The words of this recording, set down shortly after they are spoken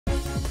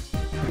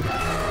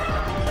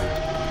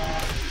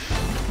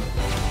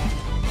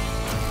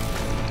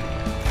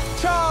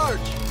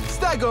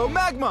Stego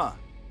Magma!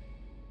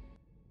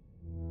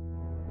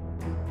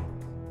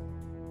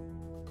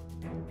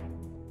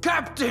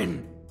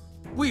 Captain!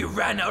 We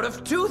ran out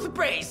of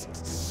toothpaste!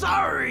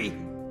 Sorry!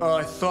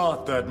 I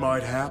thought that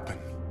might happen.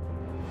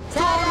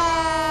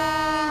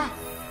 Ta-da!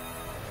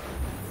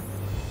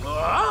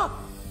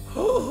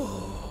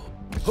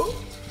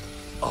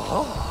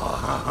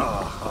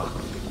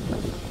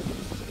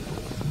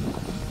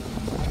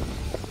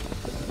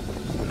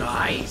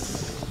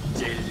 Nice!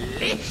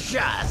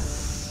 Delicious!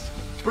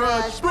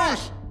 Brush,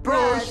 brush,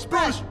 brush,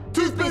 brush!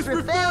 Toothpaste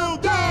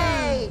refilled!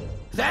 Yay!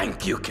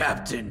 Thank you,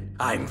 Captain.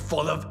 I'm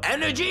full of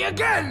energy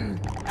again!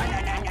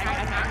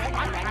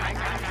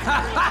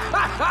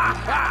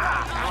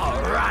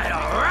 All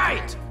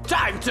right.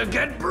 Time to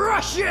get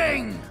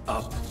brushing!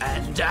 Up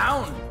and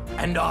down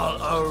and all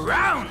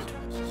around.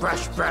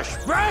 Brush, brush,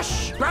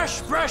 brush,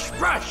 brush, brush,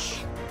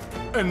 brush.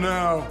 And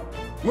now,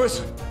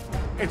 listen,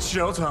 it's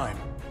showtime.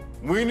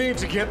 We need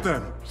to get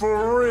them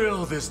for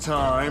real this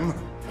time.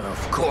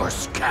 Of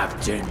course,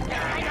 Captain.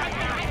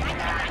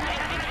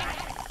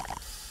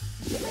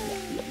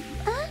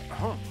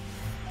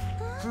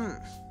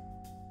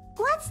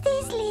 What's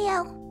this,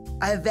 Leo?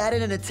 I've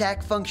added an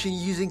attack function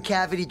using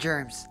cavity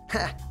germs.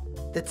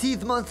 The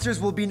teeth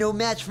monsters will be no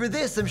match for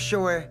this, I'm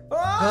sure.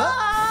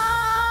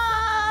 Ah!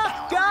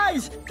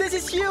 Guys, this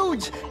is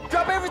huge!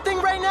 Drop everything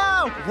right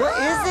now! What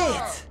is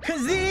it?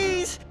 Cause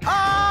these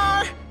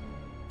are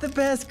the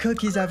best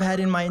cookies I've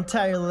had in my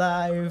entire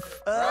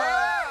life.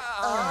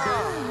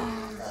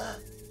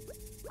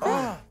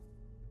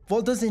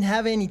 Walt doesn't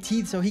have any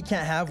teeth, so he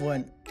can't have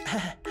one.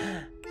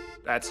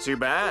 That's too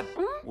bad.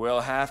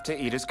 We'll have to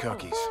eat his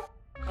cookies.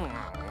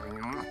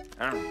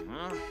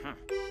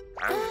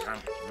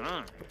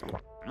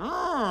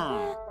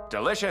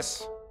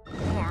 Delicious.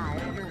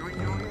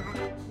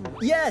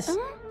 Yes,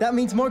 that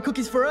means more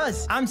cookies for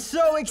us. I'm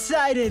so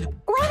excited.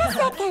 Wait a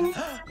second.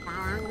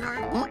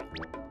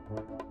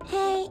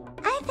 Hey,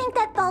 I think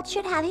that Bolt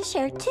should have his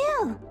share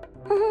too.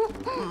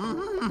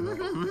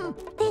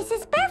 This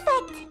is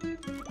perfect.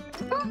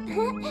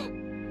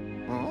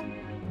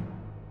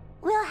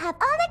 We'll have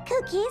all the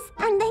cookies,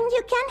 and then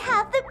you can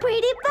have the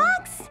pretty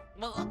box.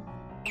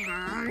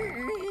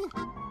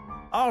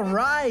 All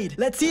right,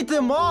 let's eat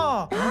them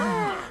all.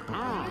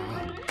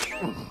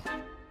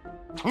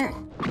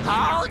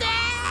 Hold it!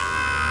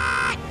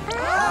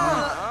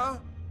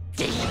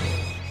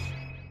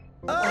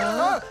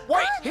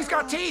 Wait, he's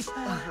got teeth!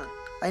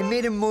 I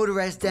made him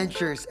motorized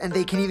dentures, and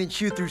they can even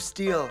chew through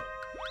steel.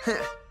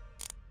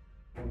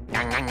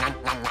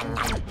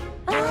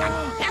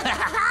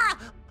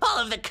 All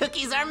of the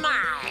cookies are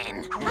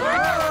mine!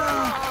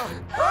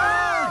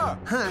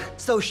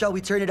 So shall we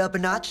turn it up a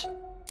notch?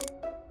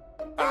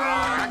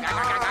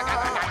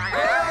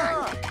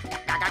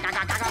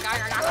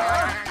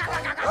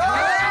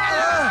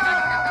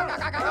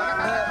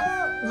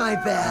 My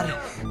bad.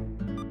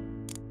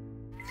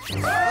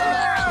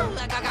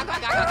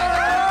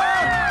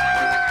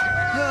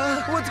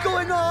 What's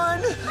going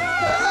on?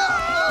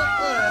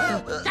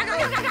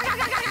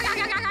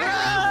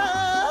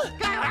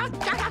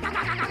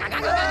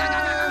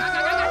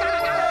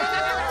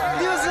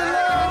 Leave us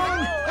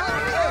alone!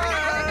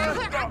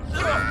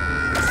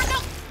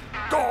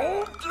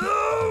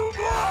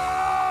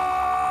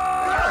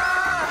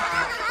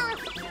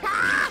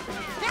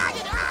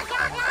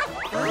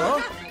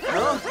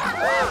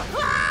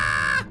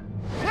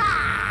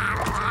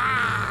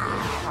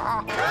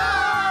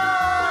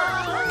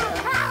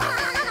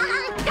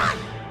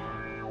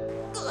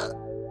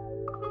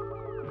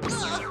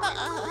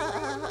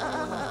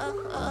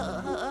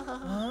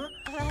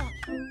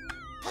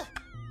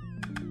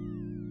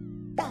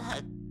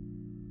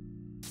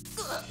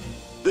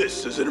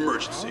 This is an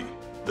emergency.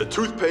 The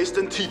toothpaste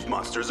and teeth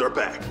monsters are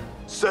back.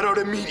 Set out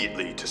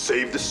immediately to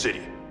save the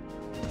city.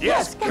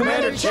 Yes,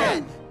 Commander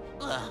Chen!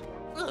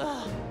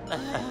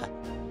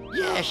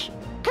 Yes,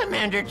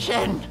 Commander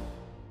Chen.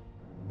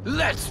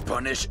 Let's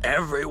punish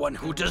everyone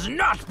who does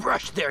not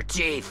brush their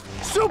teeth.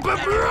 Super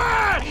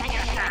Brush!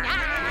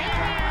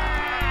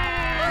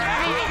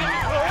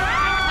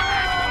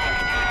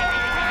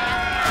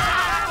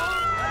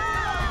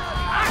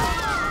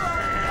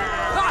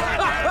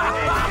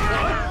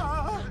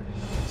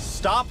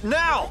 Stop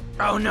now!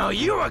 Oh no,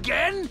 you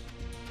again?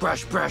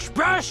 Brush, brush,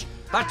 brush!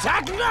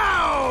 Attack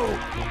now!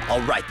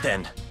 All right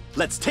then.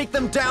 Let's take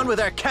them down with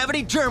our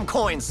cavity germ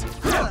coins.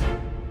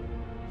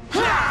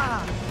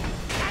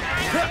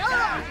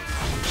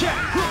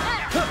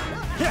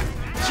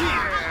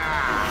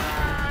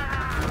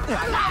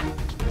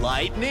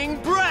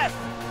 Lightning breath!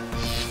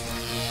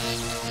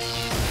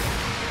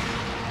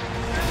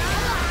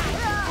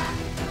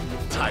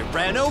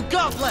 Tyranno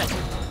gauntlet!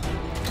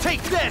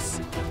 Take this!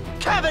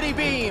 Cavity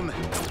beam!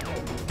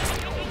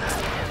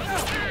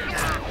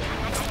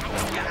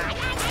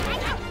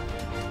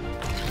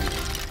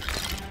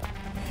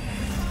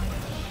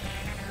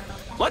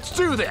 Let's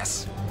do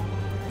this!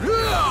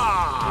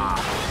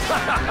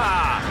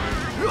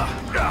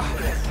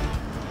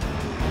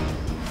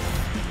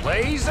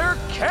 Laser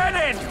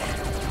cannon!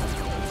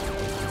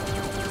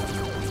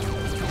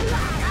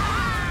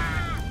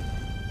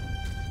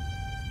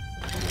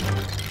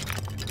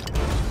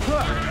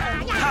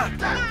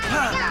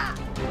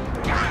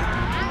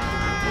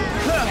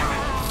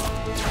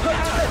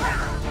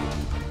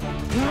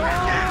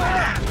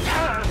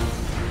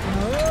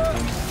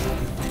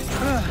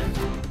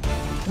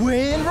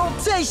 We're in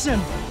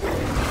rotation!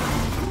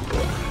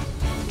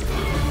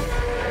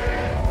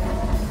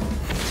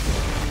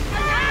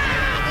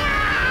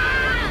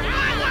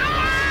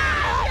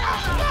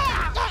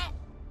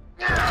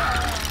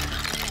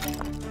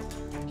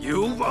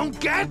 You won't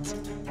get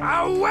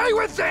away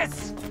with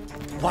this!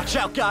 Watch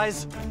out,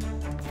 guys!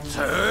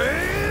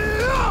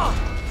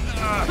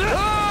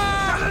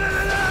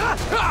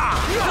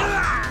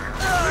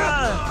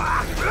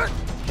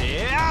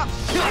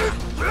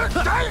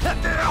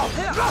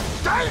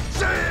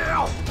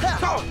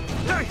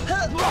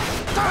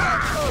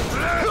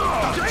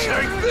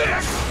 Take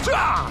this!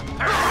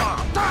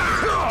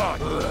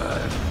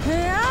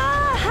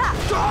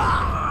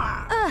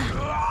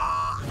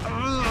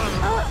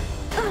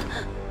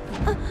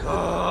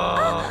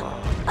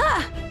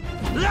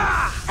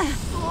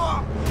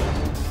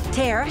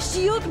 Terra,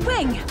 shield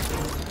wing!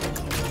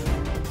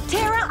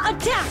 Terra,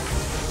 attack!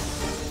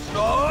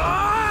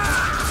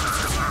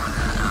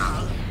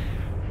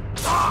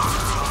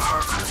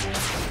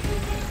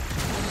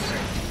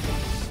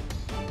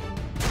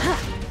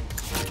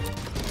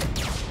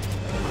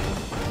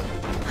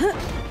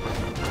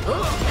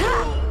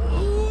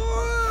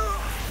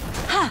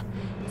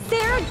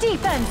 Sarah,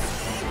 defense!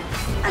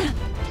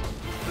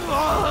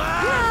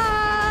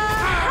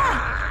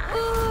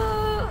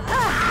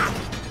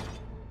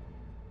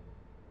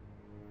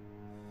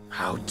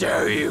 How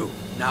dare you!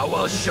 Now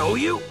I'll show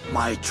you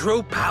my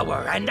true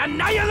power and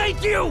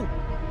annihilate you!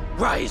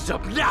 Rise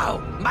up now,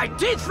 my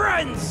teeth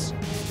friends!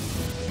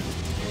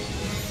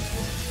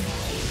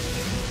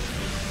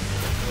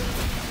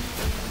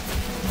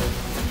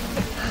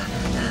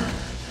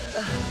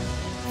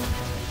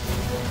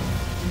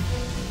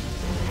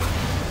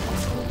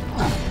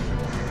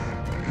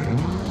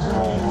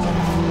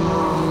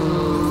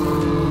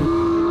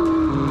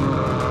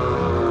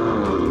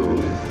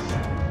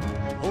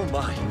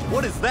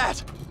 What is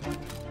that?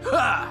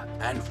 Ha!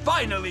 And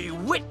finally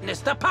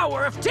witness the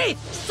power of Teeth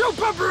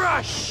Super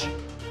Brush!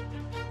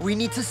 We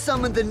need to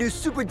summon the new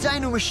Super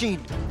Dino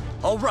Machine.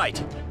 All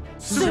right.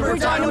 Super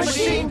Dino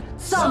Machine,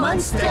 summon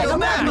Stego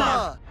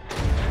Magma!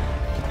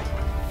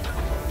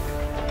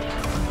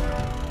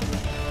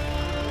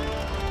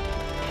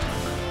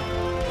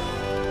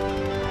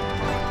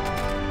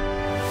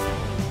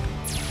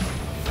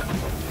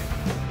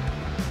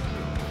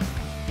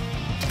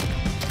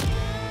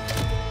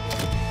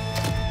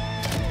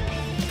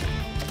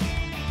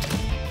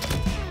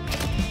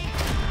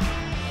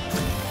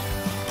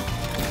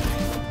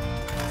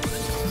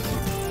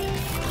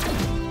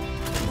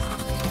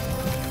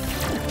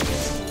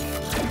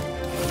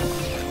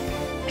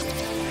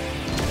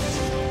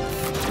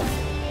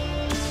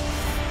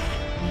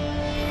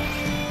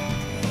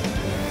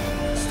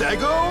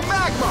 Stego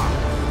Magma!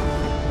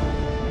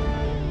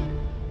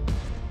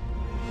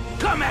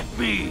 Come at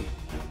me!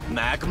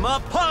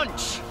 Magma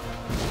Punch!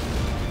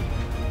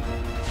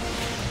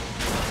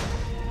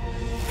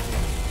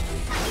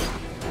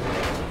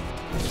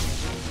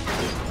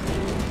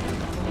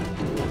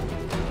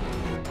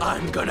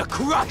 I'm gonna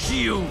crush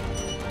you!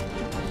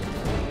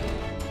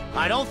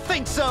 I don't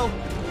think so!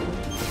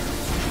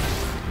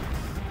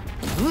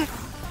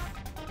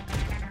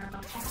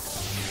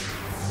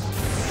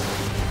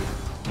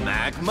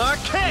 Magma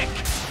Kick!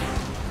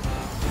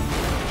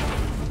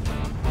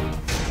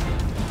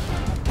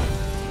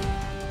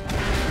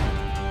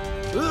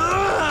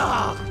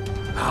 Ugh!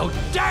 How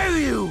dare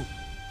you!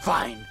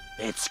 Fine,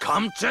 it's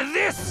come to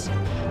this!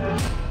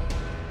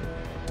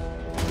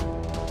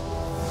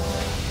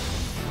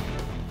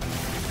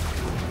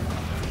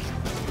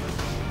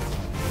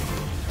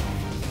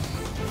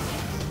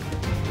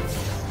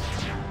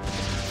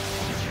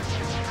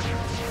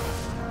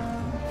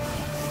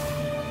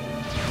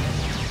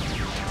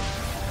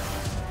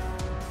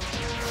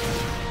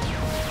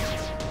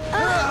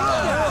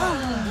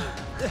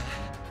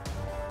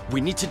 We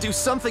need to do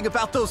something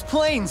about those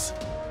planes!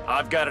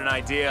 I've got an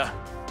idea.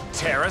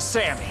 Terra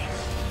Sammy.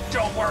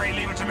 Don't worry,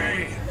 leave it to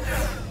me.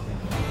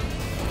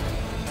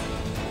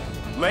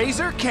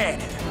 Laser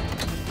cannon.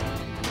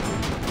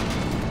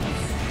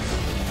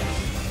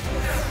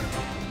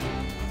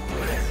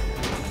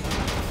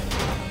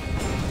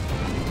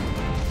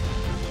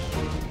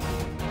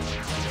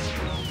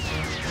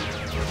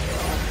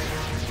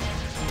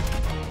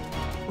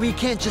 We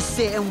can't just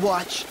sit and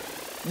watch.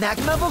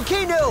 Magma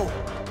Volcano!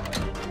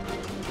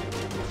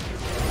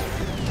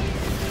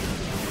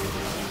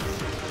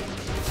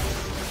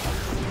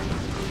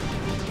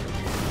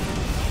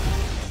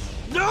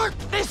 Look,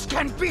 this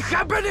can't be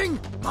happening!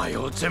 My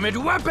ultimate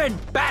weapon,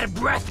 bad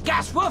breath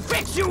gas, will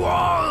fix you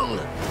all!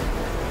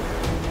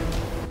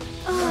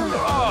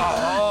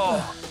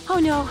 Oh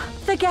no,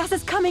 the gas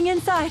is coming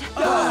inside.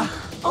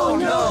 Oh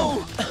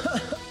no!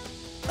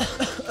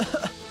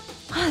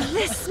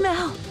 This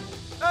smell.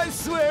 I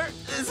swear,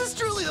 this is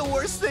truly the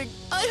worst thing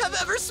I have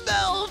ever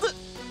smelled!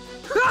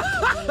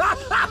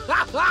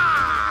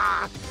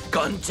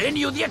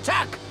 Continue the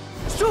attack!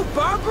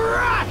 Super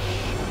Brush!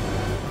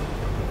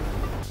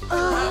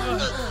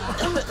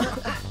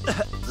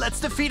 Let's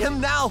defeat him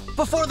now,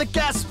 before the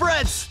gas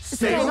spreads!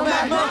 Stego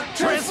Magma,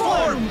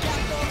 transform!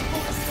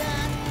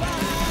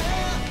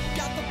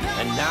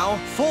 And now,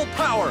 full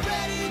power!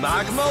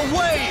 Magma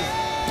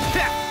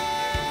Wave!